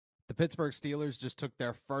The Pittsburgh Steelers just took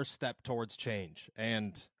their first step towards change,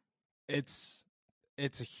 and it's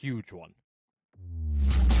a huge one.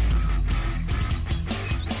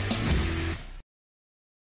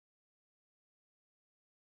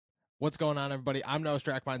 What's going on, everybody? I'm Noah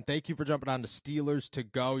Strackmine. Thank you for jumping on to Steelers to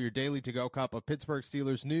Go, your daily to-go cup of Pittsburgh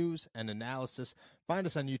Steelers news and analysis. Find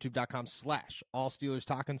us on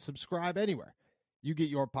youtube.com/allsteelerstalk and subscribe anywhere you get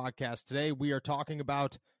your podcast. Today, we are talking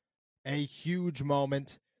about a huge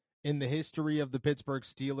moment in the history of the Pittsburgh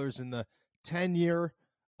Steelers in the tenure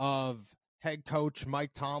of head coach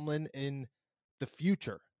Mike Tomlin, in the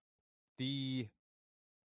future, the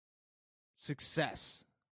success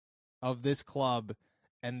of this club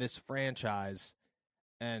and this franchise,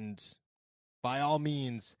 and by all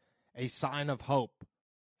means, a sign of hope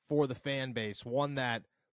for the fan base, one that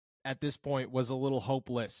at this point was a little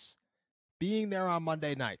hopeless. Being there on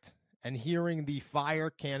Monday night and hearing the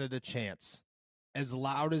Fire Canada chants as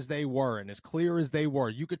loud as they were and as clear as they were,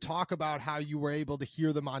 you could talk about how you were able to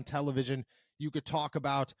hear them on television. You could talk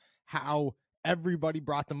about how everybody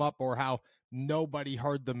brought them up or how nobody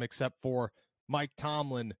heard them except for Mike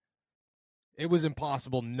Tomlin. It was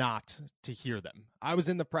impossible not to hear them. I was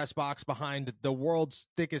in the press box behind the world's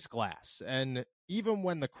thickest glass, and even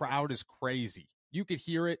when the crowd is crazy, you could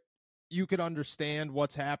hear it, you could understand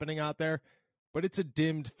what's happening out there, but it's a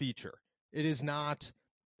dimmed feature. It is not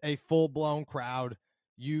a full-blown crowd.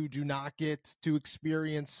 You do not get to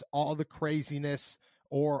experience all the craziness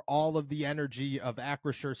or all of the energy of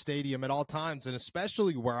Acrisure Stadium at all times, and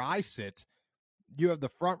especially where I sit, you have the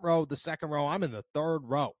front row, the second row. I'm in the third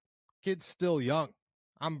row. Kid's still young.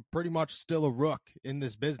 I'm pretty much still a rook in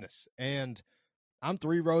this business, and I'm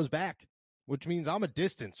 3 rows back, which means I'm a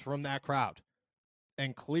distance from that crowd.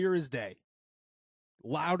 And clear as day,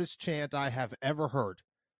 loudest chant I have ever heard,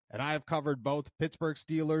 and I have covered both Pittsburgh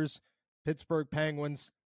Steelers, Pittsburgh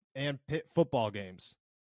Penguins, and Pitt football games.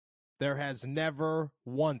 There has never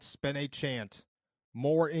once been a chant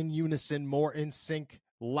more in unison, more in sync,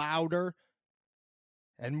 louder,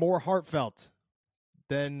 and more heartfelt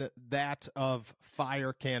than that of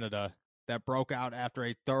Fire Canada that broke out after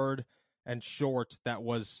a 3rd and short that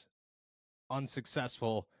was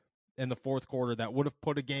unsuccessful in the fourth quarter that would have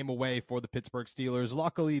put a game away for the Pittsburgh Steelers.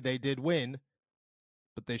 Luckily, they did win,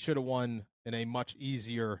 but they should have won in a much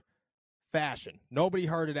easier fashion. Nobody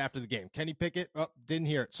heard it after the game. Kenny Pickett, didn't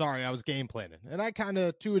hear it. Sorry, I was game planning. And I kind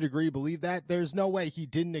of, to a degree, believe that. There's no way he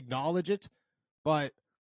didn't acknowledge it, but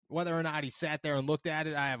whether or not he sat there and looked at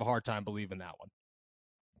it, I have a hard time believing that one.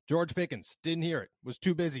 George Pickens, didn't hear it, was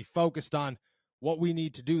too busy, focused on what we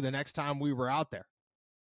need to do the next time we were out there.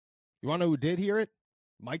 You want to know who did hear it?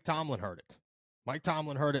 Mike Tomlin heard it. Mike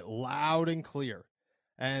Tomlin heard it loud and clear.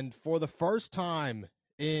 And for the first time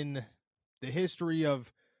in the history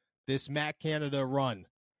of this Matt Canada run,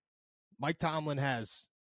 Mike Tomlin has,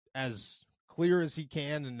 as clear as he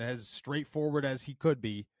can and as straightforward as he could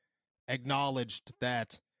be, acknowledged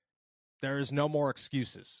that there is no more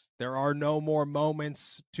excuses. There are no more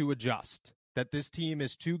moments to adjust. That this team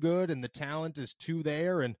is too good and the talent is too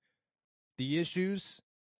there, and the issues,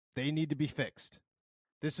 they need to be fixed.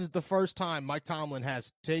 This is the first time Mike Tomlin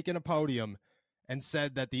has taken a podium and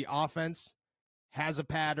said that the offense has a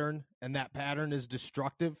pattern, and that pattern is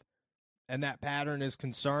destructive, and that pattern is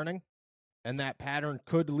concerning, and that pattern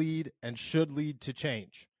could lead and should lead to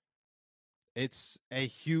change. It's a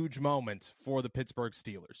huge moment for the Pittsburgh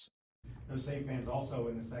Steelers. Those same fans also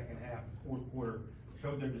in the second half, fourth quarter,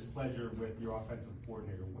 showed their displeasure with your offensive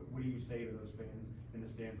coordinator. What do you say to those fans in the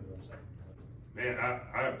stands that are upset? Man,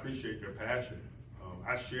 I appreciate their passion.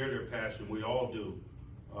 I share their passion. We all do.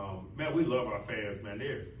 Man, we love our fans, man.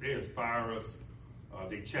 They inspire us.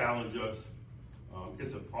 They challenge us.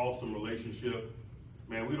 It's an awesome relationship.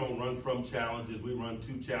 Man, we don't run from challenges. We run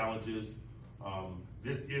to challenges.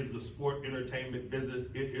 This is the sport entertainment business.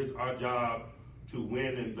 It is our job to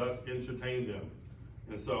win and thus entertain them.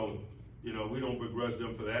 And so, we don't begrudge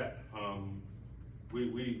them for that.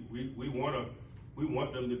 We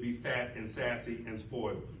want them to be fat and sassy and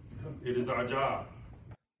spoiled. It is our job.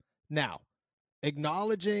 Now,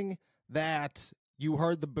 acknowledging that you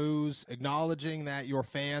heard the boos, acknowledging that your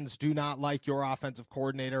fans do not like your offensive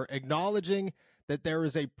coordinator, acknowledging that there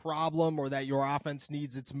is a problem or that your offense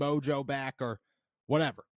needs its mojo back or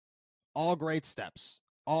whatever. All great steps.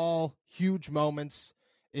 All huge moments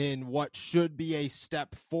in what should be a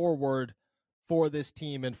step forward for this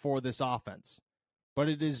team and for this offense. But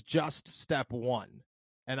it is just step one.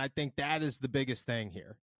 And I think that is the biggest thing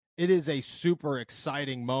here. It is a super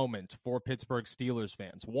exciting moment for Pittsburgh Steelers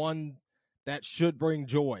fans. One that should bring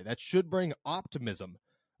joy, that should bring optimism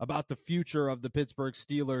about the future of the Pittsburgh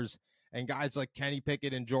Steelers and guys like Kenny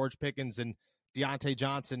Pickett and George Pickens and Deontay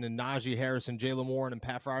Johnson and Najee Harris and Jaylen Warren and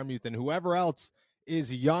Pat Freiermuth and whoever else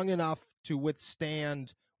is young enough to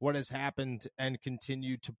withstand what has happened and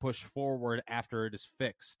continue to push forward after it is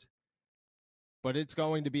fixed. But it's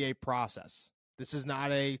going to be a process. This is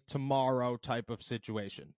not a tomorrow type of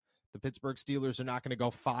situation. The Pittsburgh Steelers are not going to go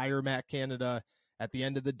fire Matt Canada at the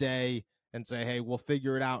end of the day and say, hey, we'll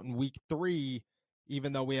figure it out in week 3,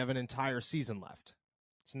 even though we have an entire season left.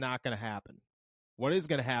 It's not going to happen. What is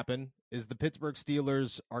going to happen is the Pittsburgh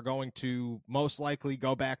Steelers are going to most likely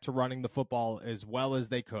go back to running the football as well as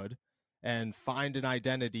they could and find an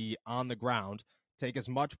identity on the ground, take as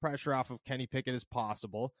much pressure off of Kenny Pickett as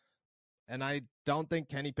possible. And I don't think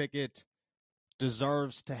Kenny Pickett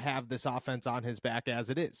deserves to have this offense on his back as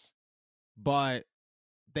it is. But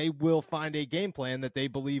they will find a game plan that they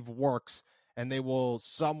believe works, and they will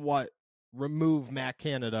somewhat remove Matt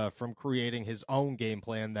Canada from creating his own game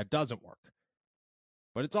plan that doesn't work.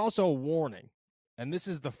 But it's also a warning, and this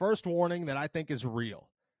is the first warning that I think is real.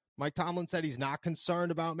 Mike Tomlin said he's not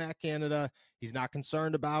concerned about Matt Canada. He's not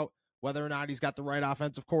concerned about whether or not he's got the right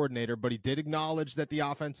offensive coordinator, but he did acknowledge that the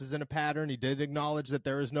offense is in a pattern. He did acknowledge that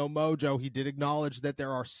there is no mojo. He did acknowledge that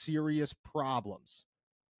there are serious problems.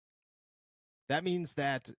 That means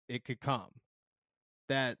that it could come,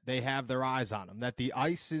 that they have their eyes on him, that the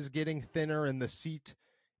ice is getting thinner and the seat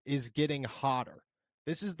is getting hotter.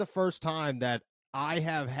 This is the first time that I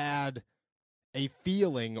have had a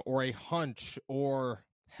feeling or a hunch or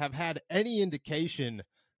have had any indication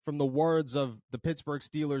from the words of the Pittsburgh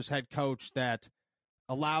Steelers head coach that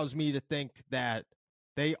allows me to think that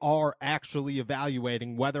they are actually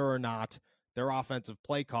evaluating whether or not their offensive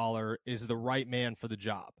play caller is the right man for the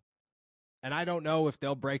job. And I don't know if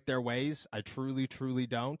they'll break their ways. I truly, truly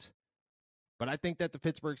don't. But I think that the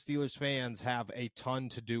Pittsburgh Steelers fans have a ton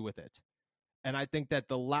to do with it. And I think that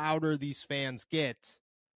the louder these fans get,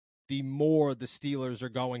 the more the Steelers are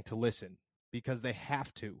going to listen, because they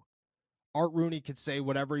have to. Art Rooney could say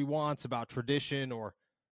whatever he wants about tradition or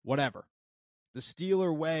whatever. The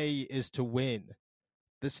Steeler way is to win.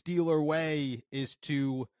 The Steeler way is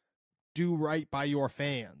to do right by your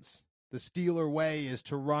fans. The Steeler way is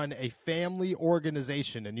to run a family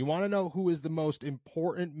organization. And you want to know who is the most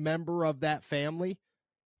important member of that family?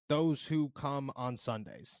 Those who come on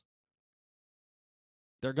Sundays.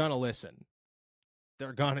 They're going to listen.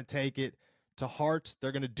 They're going to take it to heart.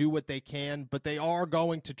 They're going to do what they can, but they are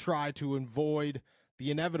going to try to avoid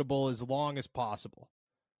the inevitable as long as possible.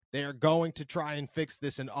 They are going to try and fix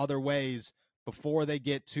this in other ways before they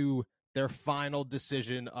get to their final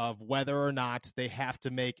decision of whether or not they have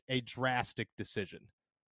to make a drastic decision.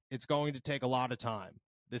 It's going to take a lot of time.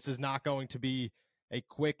 This is not going to be a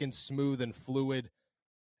quick and smooth and fluid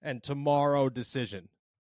and tomorrow decision.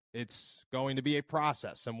 It's going to be a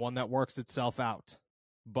process and one that works itself out.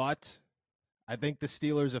 But I think the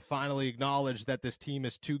Steelers have finally acknowledged that this team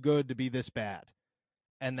is too good to be this bad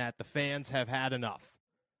and that the fans have had enough.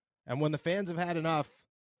 And when the fans have had enough,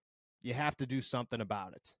 you have to do something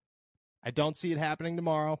about it. I don't see it happening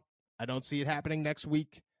tomorrow. I don't see it happening next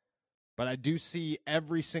week. But I do see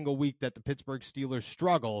every single week that the Pittsburgh Steelers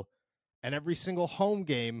struggle, and every single home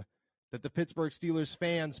game that the Pittsburgh Steelers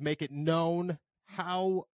fans make it known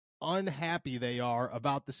how unhappy they are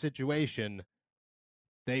about the situation,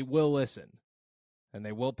 they will listen, and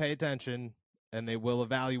they will pay attention, and they will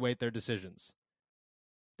evaluate their decisions.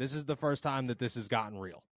 This is the first time that this has gotten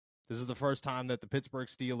real. This is the first time that the Pittsburgh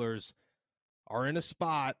Steelers are in a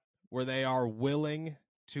spot where they are willing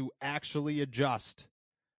to actually adjust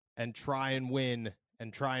and try and win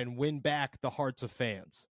back the hearts of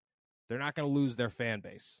fans. They're not going to lose their fan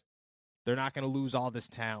base. They're not going to lose all this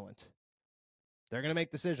talent. They're going to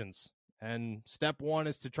make decisions. And step one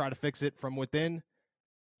is to try to fix it from within.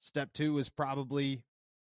 Step two is probably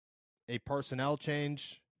a personnel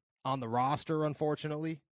change on the roster,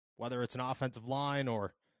 unfortunately, whether it's an offensive line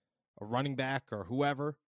or a running back or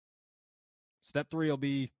whoever. Step three will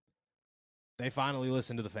be they finally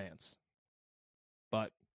listen to the fans.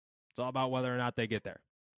 But it's all about whether or not they get there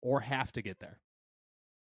or have to get there.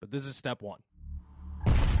 But this is step one.